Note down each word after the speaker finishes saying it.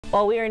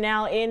Well, we are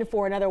now in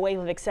for another wave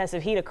of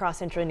excessive heat across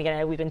central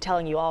Indiana. We've been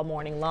telling you all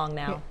morning long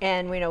now.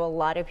 And we know a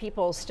lot of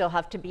people still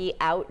have to be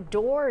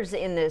outdoors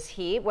in this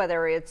heat,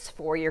 whether it's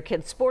for your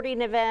kids'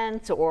 sporting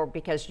events or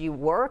because you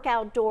work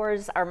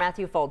outdoors. Our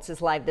Matthew Fultz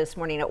is live this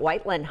morning at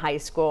Whiteland High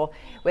School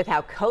with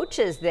how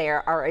coaches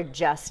there are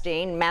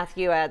adjusting.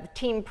 Matthew, the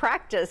team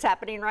practice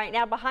happening right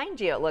now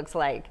behind you, it looks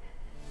like.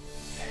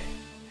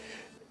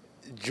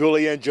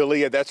 Julia and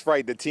Jalea, that's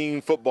right. The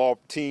team football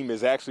team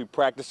is actually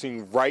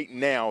practicing right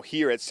now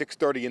here at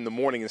 6:30 in the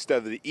morning instead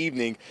of the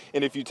evening.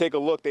 And if you take a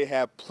look, they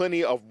have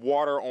plenty of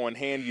water on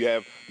hand. You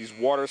have these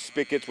water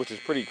spigots, which is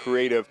pretty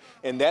creative.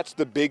 And that's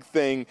the big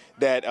thing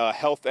that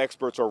health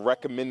experts are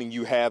recommending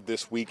you have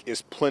this week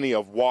is plenty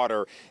of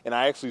water. And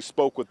I actually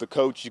spoke with the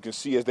coach. You can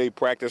see as they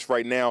practice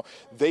right now,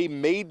 they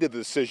made the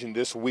decision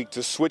this week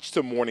to switch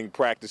to morning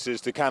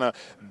practices to kind of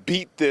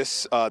beat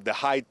this, the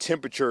high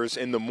temperatures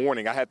in the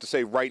morning. I have to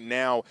say right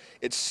now,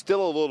 it's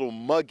still a little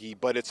muggy,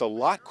 but it's a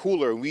lot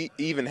cooler. We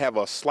even have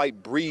a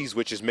slight breeze,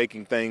 which is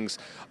making things,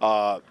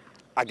 I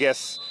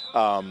guess,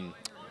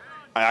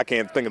 I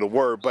can't think of the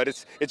word, but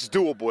it's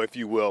doable, if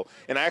you will.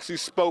 And I actually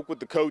spoke with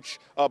the coach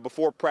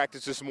before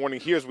practice this morning.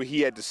 Here's what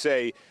he had to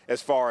say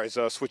as far as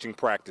switching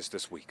practice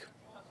this week.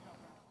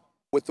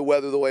 With the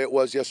weather the way it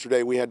was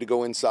yesterday, we had to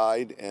go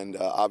inside, and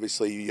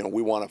obviously,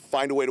 we want to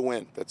find a way to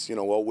win. That's,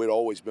 well, it's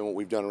always been what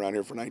we've done around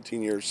here for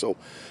 19 years. So,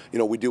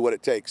 we do what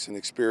it takes. And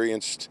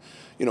experienced,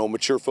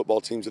 mature football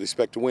teams that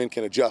expect to win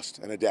can adjust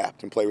and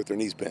adapt and play with their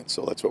knees bent.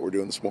 So that's what we're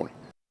doing this morning.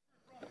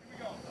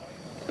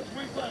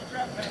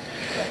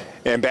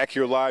 And back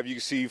here live, you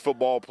can see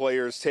football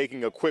players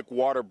taking a quick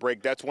water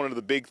break. That's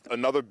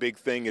another big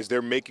thing is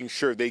they're making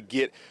sure they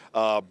get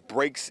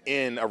breaks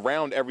in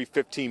around every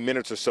 15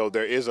 minutes or so.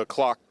 There is a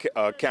clock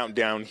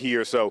countdown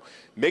here, so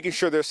making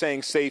sure they're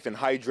staying safe and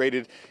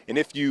hydrated. And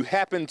if you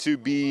happen to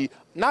be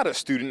not a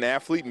student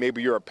athlete,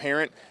 maybe you're a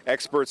parent,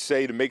 experts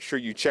say to make sure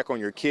you check on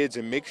your kids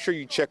and make sure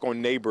you check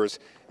on neighbors,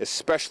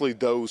 especially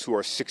those who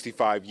are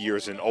 65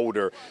 years and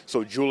older.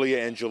 So Julia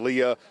and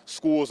Jalea,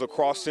 schools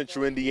across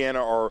central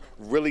Indiana are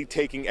really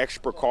taking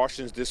extra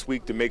precautions this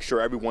week to make sure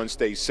everyone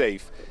stays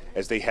safe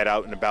as they head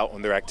out and about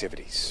on their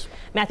activities.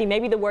 Matthew,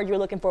 maybe the word you were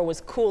looking for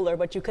was cooler,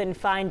 but you couldn't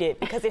find it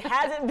because it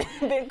hasn't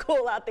been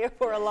cool out there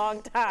for a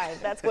long time.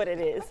 That's what it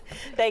is.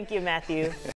 Thank you, Matthew.